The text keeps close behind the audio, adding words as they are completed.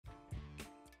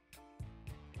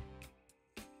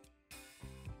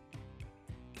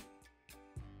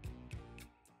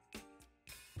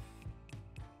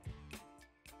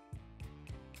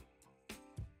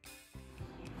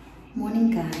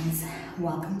Morning guys,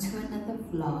 welcome to another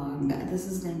vlog. This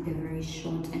is going to be a very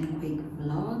short and quick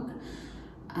vlog.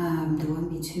 There won't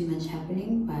be too much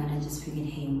happening, but I just figured,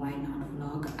 hey, why not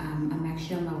vlog? I'm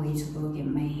actually on my way to go get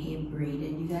my hair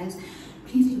braided. You guys,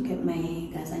 please look at my hair,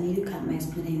 guys. I need to cut my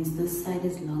split ends. This side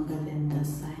is longer than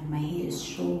this side. My hair is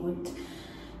short.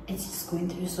 It's just going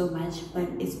through so much, but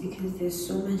it's because there's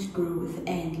so much growth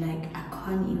and like I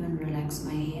can't even relax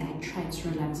my hair. I tried to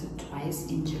relax it twice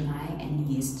in July and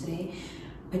yesterday,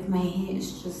 but my hair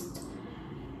is just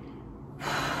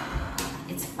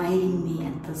it's fighting me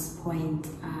at this point.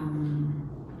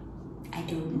 I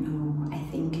don't know, I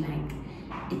think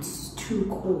like it's too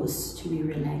coarse to be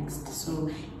relaxed, so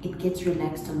it gets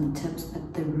relaxed on the tips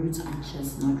but the roots are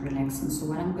just not relaxing. So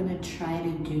what I'm gonna try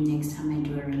to do next time I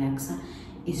do a relaxer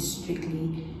is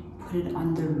strictly put it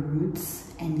on the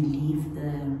roots and leave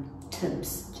the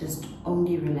tips, just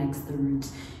only relax the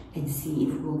roots and see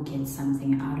if we'll get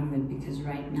something out of it, because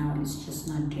right now it's just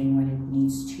not doing what it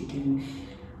needs to do.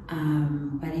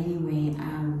 But anyway,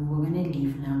 we're gonna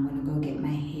leave now. I'm gonna go get my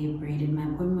hair braided. My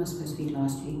appointment was supposed to be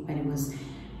last week, but it was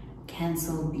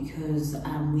cancelled because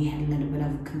we had a little bit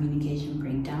of communication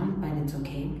breakdown, but it's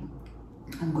okay.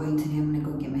 I'm going today. I'm gonna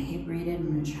go get my hair braided.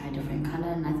 I'm gonna try a different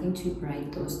color, nothing too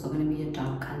bright though, still gonna be a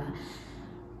dark color,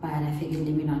 but I figured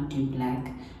let me not do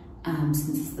black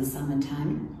since it's the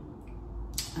summertime.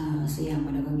 So yeah, I'm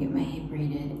gonna go get my hair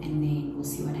braided and then we'll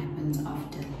see what happens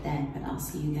after that, but I'll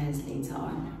see you guys later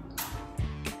on.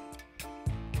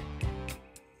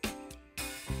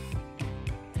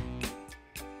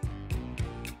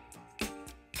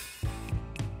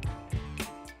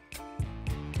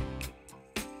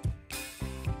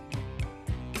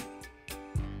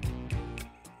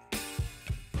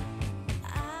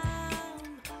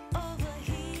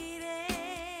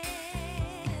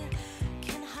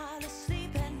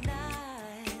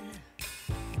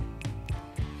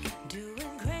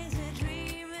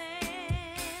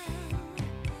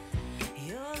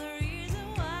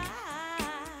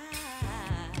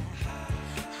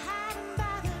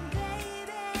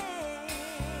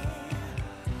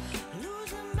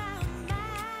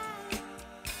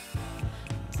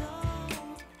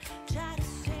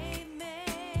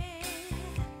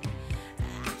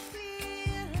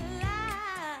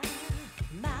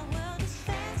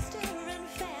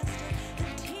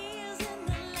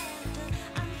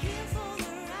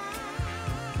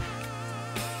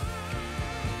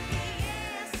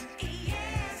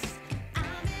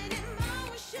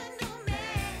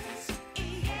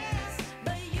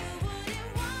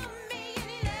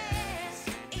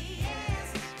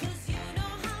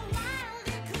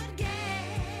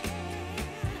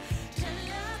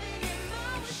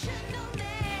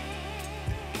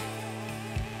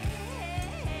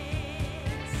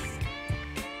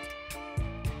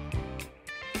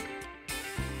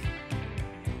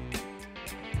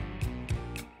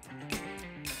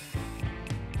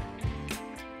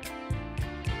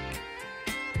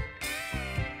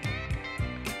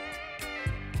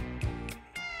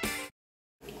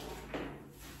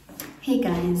 Hey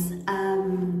guys,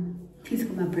 please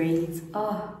look at my braids.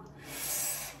 Oh,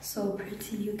 so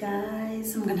pretty, you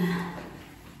guys. I'm gonna,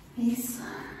 these,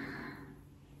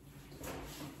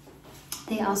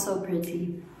 they are so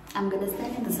pretty. I'm gonna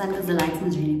stand in the sun because the lighting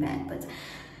is really bad, but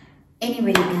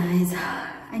anyway guys,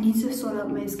 I need to sort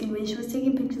out my skin. When she was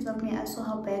taking pictures of me, I saw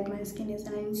how bad my skin is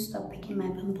and I need to stop picking my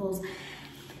pimples.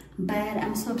 But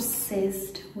I'm so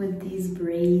obsessed with these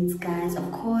braids, guys.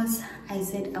 Of course, I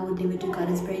said I would never do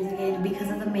goddess braids again because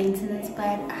of the maintenance,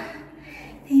 but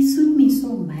they suit me so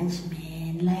much,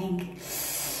 man. Like,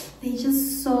 they're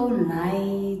just so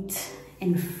light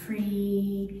and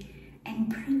free and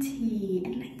pretty,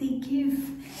 and like they give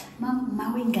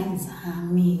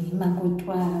mawinganzami,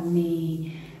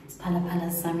 makutwami,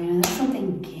 spalapala sami. You know, that's what they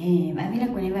give. I feel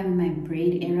like whenever I'm in my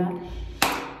braid era,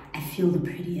 I feel the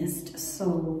prettiest.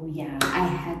 So yeah, I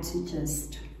had to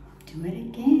just do it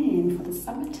again for the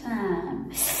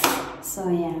summertime. So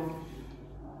yeah,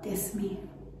 that's me.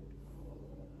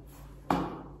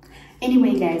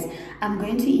 Anyway guys, I'm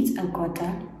going to eat a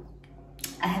gota.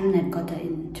 I haven't had gota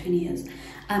in 20 years.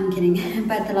 I'm kidding,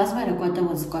 but the last time I had a gota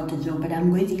was gota joe, but I'm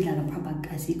going to eat like a proper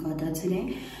kasi gota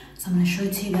today. So I'm gonna show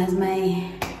it to you guys.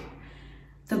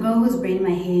 The girl who was braiding my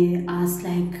hair asked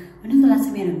like, when was the last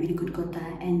time you had a really good gota?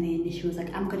 And then she was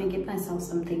like, I'm gonna get myself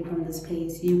something from this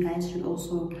place. You guys should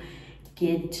also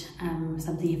get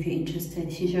something if you're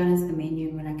interested. She showed us the menu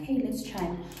and we're like, hey, let's try.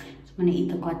 So I'm gonna eat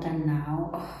the gota now.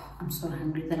 Oh, I'm so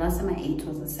hungry. The last time I ate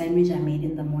was a sandwich I made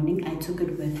in the morning. I took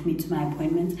it with me to my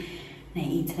appointment And I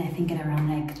eat it, I think, at around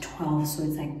like 12, so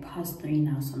it's like past 3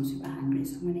 now, so I'm super hungry.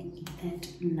 So I'm gonna eat that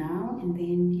now, and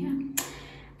then yeah,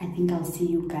 I think I'll see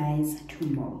you guys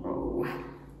tomorrow.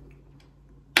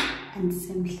 And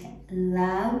simply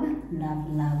love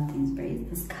these braids.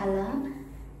 This color,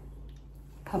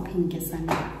 popping is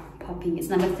popping. It's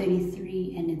number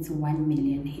 33, and it's 1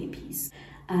 million hairpiece.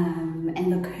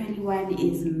 And the curly one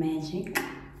is magic.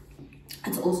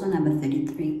 It's also number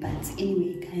 33. But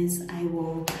anyway, guys, I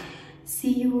will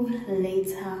see you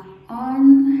later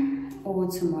on or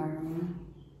tomorrow.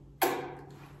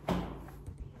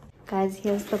 Guys,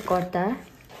 here's the cotta.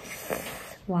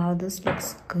 Wow, this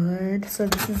looks good. So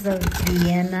this is a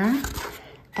Vienna,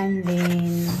 and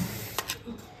then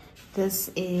this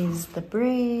is the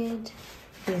bread.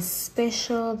 There's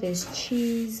special, there's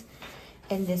cheese,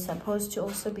 and there's supposed to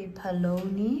also be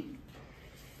polony.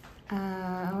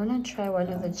 I want to try one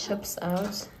of the chips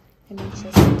out. Let me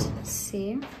just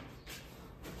see.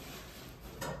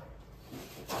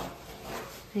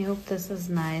 I hope this is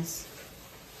nice.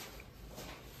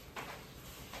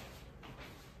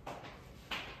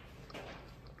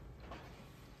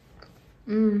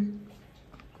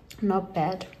 Not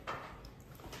bad.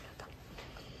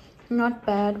 Not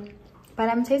bad. But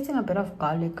I'm tasting a bit of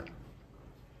garlic.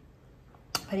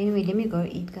 But anyway, let me go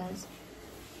eat, guys.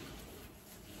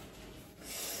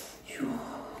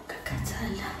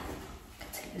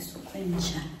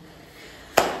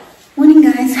 Morning,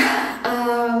 guys.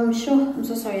 Sure, I'm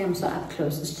so sorry I'm so up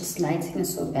close. It's just lighting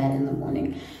is so bad in the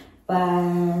morning.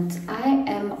 But I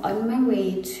am on my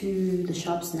way to the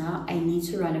shops now. I need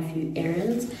to run a few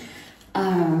errands.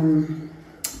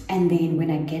 And then when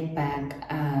I get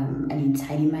back, I need to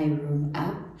tidy my room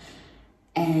up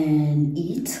and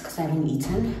eat, because I haven't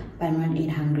eaten. But I'm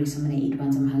not hungry, so I'm gonna eat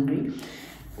once I'm hungry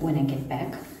when I get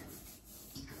back.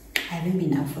 I haven't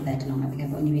been up for that long. I think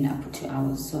I've only been up for 2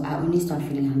 hours. So I only start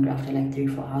feeling hungry after like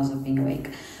 3-4 hours of being awake.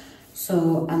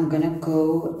 So I'm gonna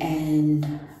go and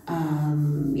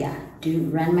yeah,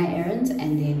 run my errands,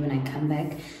 and then when I come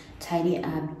back, tidy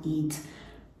up, eat,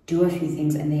 do a few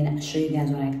things, and then show you guys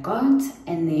what I got,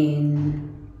 and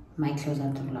then my close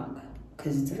out the vlog,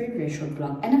 because it's a very short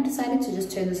vlog. And I've decided to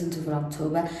just turn this into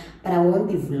Vlogtober, but I won't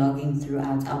be vlogging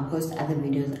throughout. I'll post other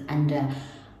videos under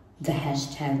the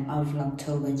hashtag of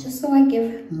Vlogtober, just so I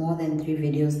give more than 3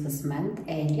 videos this month.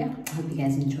 And yeah, I hope you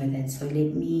guys enjoy that. So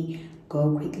let me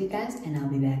go quickly, guys, and I'll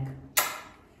be back.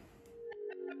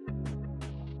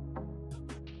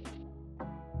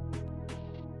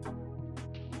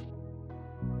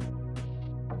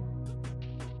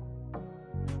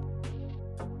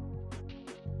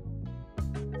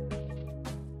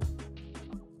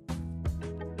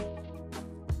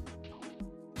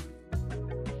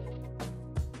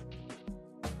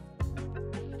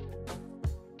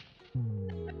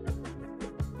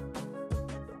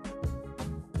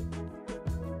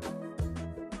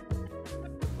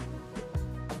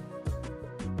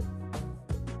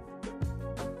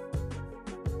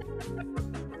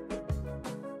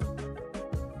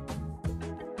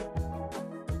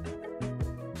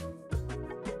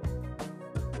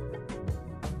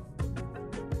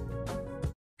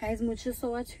 Guys,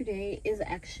 Muchisoa today is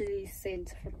actually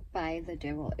sent by the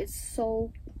devil. It's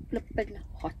so flippin'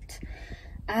 hot.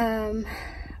 I'm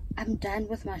done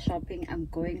with my shopping. I'm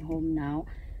going home now.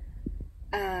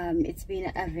 It's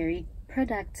been a very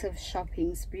productive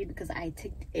shopping spree because I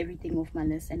ticked everything off my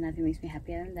list and nothing makes me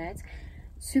happier than that.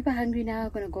 Super hungry now. I'm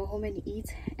gonna go home and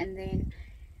eat and then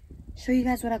show you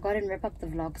guys what I got and wrap up the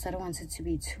vlog, because I don't want it to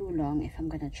be too long if I'm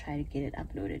gonna try to get it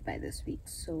uploaded by this week.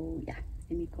 So yeah,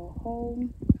 let me go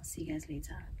home. I'll see you guys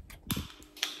later.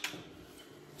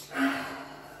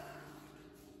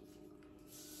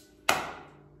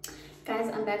 Guys,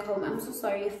 I'm back home. I'm so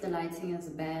sorry if the lighting is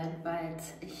bad, but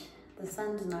the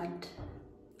sun's not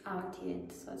out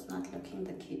yet, so it's not looking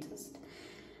the cutest.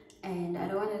 And I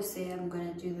don't want to say I'm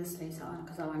gonna do this later on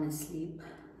because I want to sleep.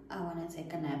 I want to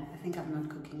take a nap. I think I'm not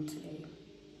cooking today,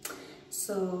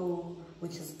 so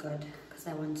which is good because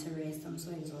I want to rest. I'm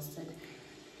so exhausted.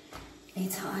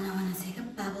 Later on, I want to take a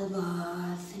bubble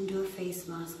bath and do a face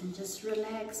mask and just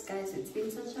relax, guys. It's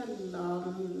been such a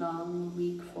long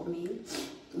week for me.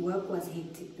 Work was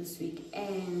hectic this week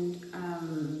and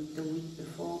the week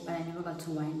before, but I never got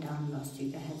to wind down last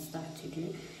week. I had stuff to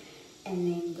do, and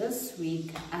then this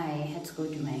week I had to go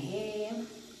do my hair.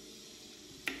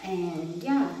 And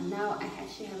yeah, now I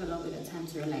actually have a little bit of time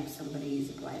to relax. Somebody use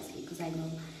it wisely, because I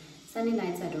know Sunday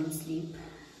nights I don't sleep.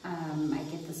 I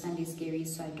get the Sunday scaries,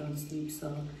 so I don't sleep.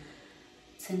 So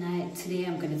today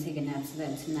I'm gonna take a nap so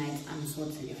that tonight I'm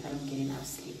sorted if I don't get enough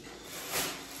sleep.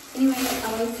 Anyway,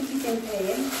 I want to keep in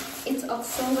pain. It's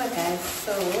October, guys,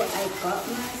 so I got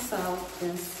myself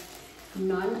this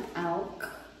non-alc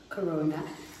Corona,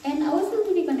 and I wasn't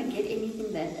really gonna get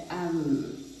anything that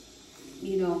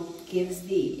you know, gives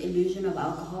the illusion of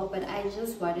alcohol, but I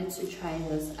just wanted to try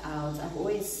this out. I've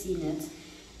always seen it,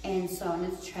 and so I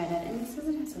wanted to try that. And it says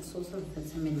it has a source of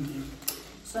vitamin D,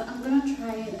 so I'm gonna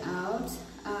try it out.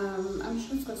 I'm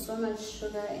sure it's got so much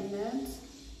sugar in it,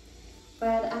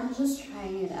 but I'm just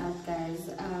trying it out, guys.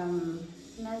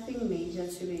 Nothing major,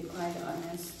 to be quite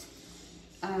honest.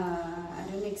 I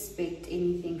don't expect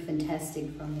anything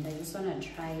fantastic from it. I just want to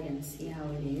try it and see how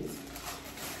it is.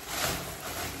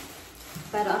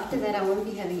 But after that, I won't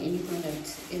be having anything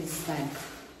that is like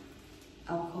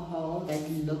alcohol, that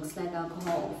looks like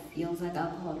alcohol, feels like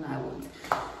alcohol. No, I won't.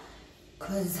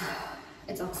 Because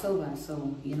it's October,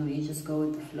 so, you know, you just go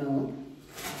with the flow.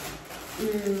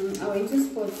 I went to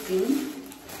Sports Team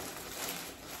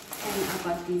and I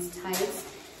got these tights.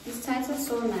 These tights are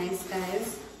so nice,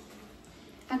 guys.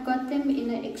 I got them in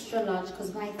an extra large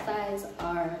because my thighs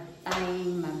are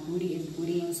thigh-ing, my booty is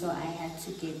bootying, so I had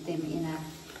to get them in an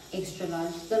extra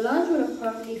large. The large would have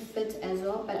probably fit as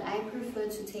well, but I prefer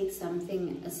to take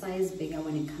something a size bigger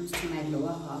when it comes to my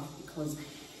lower half, because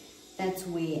that's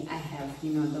where I have,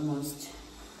 you know, the most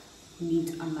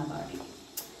meat on my body.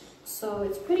 So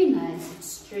it's pretty nice, it's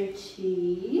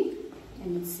stretchy,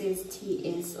 and it says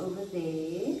TS over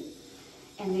there,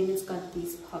 and then it's got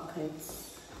these pockets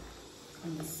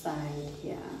on the side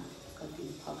here. It's got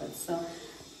these pockets. So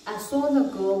I saw the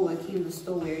girl working in the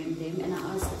store wearing them, and I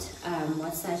asked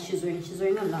what size she's wearing. She's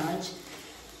wearing a large,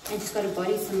 and she's got a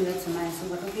body similar to mine. So I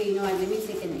thought, okay, you know what, let me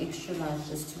take an extra large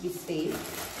just to be safe.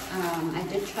 I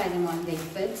did try them on, they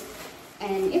fit,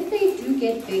 and if they do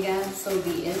get bigger, so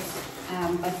be it.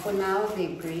 But for now,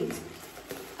 they're great.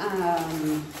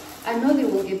 I know they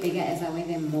will get bigger as I wear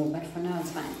them more, but for now it's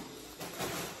fine.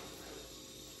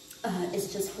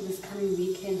 It's just for this coming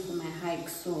weekend for my hike,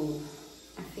 so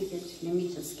I figured let me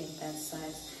just get that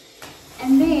size.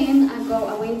 And then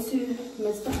I went to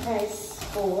Mr. Price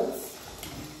Sports,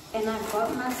 and I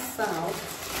got myself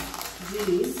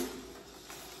these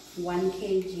 1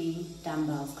 kg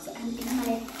dumbbells, because I'm in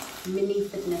my mini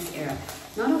fitness era.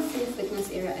 Not a full fitness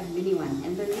era, a mini one.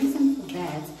 And the reason for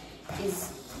that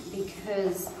is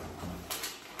because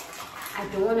I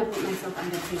don't want to put myself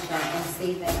under pressure and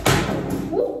say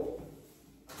that, woo,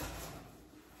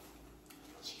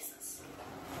 Jesus,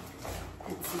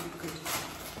 that's not good.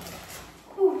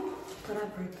 Whew, thought I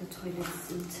broke the toilet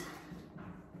seat.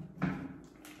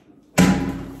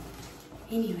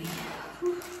 Anyway,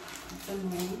 whew, that's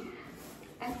annoying.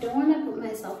 I don't want to put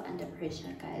myself under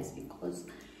pressure, guys, because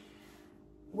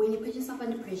when you put yourself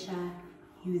under pressure,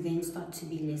 you then start to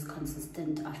be less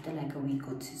consistent after like a week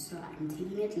or two. So I'm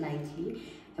taking it lightly,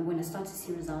 and when I start to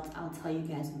see results, I'll tell you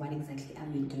guys what exactly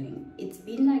I've been doing. It's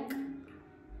been like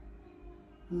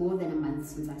more than a month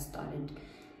since I started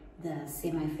the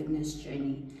semi-fitness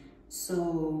journey,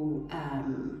 so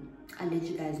I'll let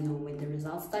you guys know when the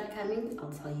results start coming.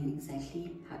 I'll tell you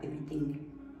exactly how everything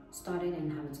started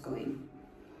and how it's going.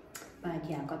 But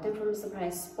yeah, I got them from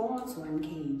Surprise Sports, 1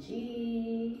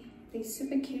 kg. They're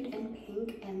super cute and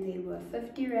pink, and they were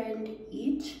 50 Rand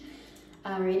each.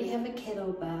 I already have a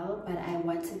kettlebell, but I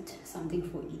wanted something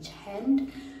for each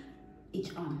hand,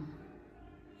 each arm.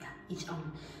 Yeah, each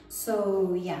arm.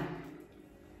 So yeah,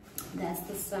 that's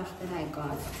the stuff that I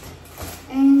got.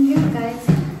 And yeah, guys,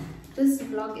 this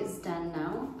vlog is done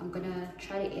now. I'm gonna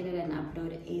try to edit and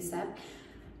upload ASAP.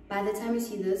 By the time you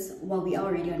see this, well, we are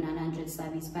already on 900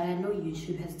 subs, but I know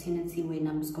YouTube has a tendency where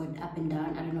numbers go up and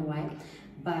down. I don't know why,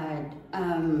 but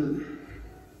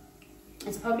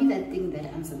it's probably that thing that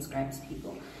unsubscribes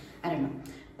people. I don't know,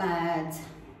 but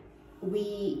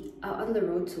we are on the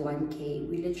road to 1K.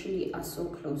 We literally are so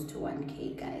close to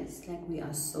 1K, guys. Like, we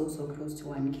are so close to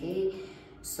 1K.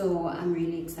 So I'm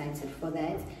really excited for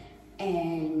that,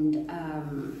 and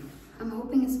I'm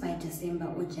hoping it's by December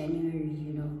or January,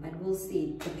 you know, but we'll see.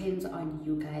 It depends on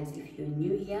you guys. If you're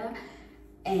new here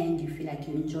and you feel like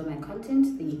you enjoy my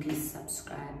content, then you can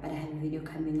subscribe. But I have a video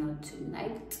coming out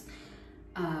tonight.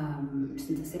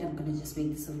 Since I said I'm gonna just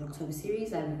make this a Vlogtober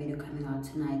series, I have a video coming out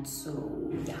tonight. So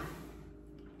yeah,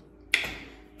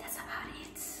 that's about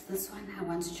it. This one I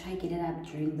want to try get it up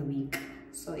during the week.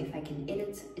 So if I can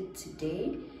edit it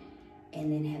today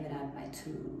and then have it up by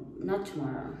not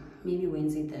tomorrow, maybe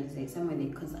Wednesday, Thursday, somewhere there,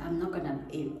 because I'm not gonna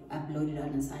upload it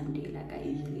on a Sunday like I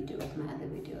usually do with my other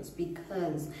videos,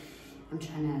 because I'm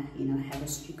trying to, you know, have a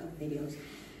streak of videos.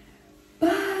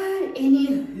 But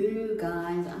anywho,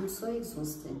 guys, I'm so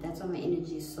exhausted. That's why my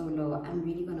energy is so low. I'm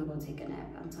really gonna go take a nap.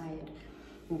 I'm tired.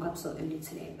 woke up so early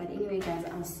today. But anyway guys,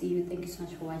 I'll see you. Thank you so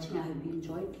much for watching. I hope you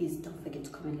enjoyed. Please don't forget to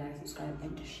comment, like, subscribe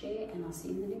and to share, and I'll see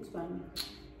you in the next one.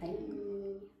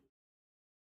 Bye.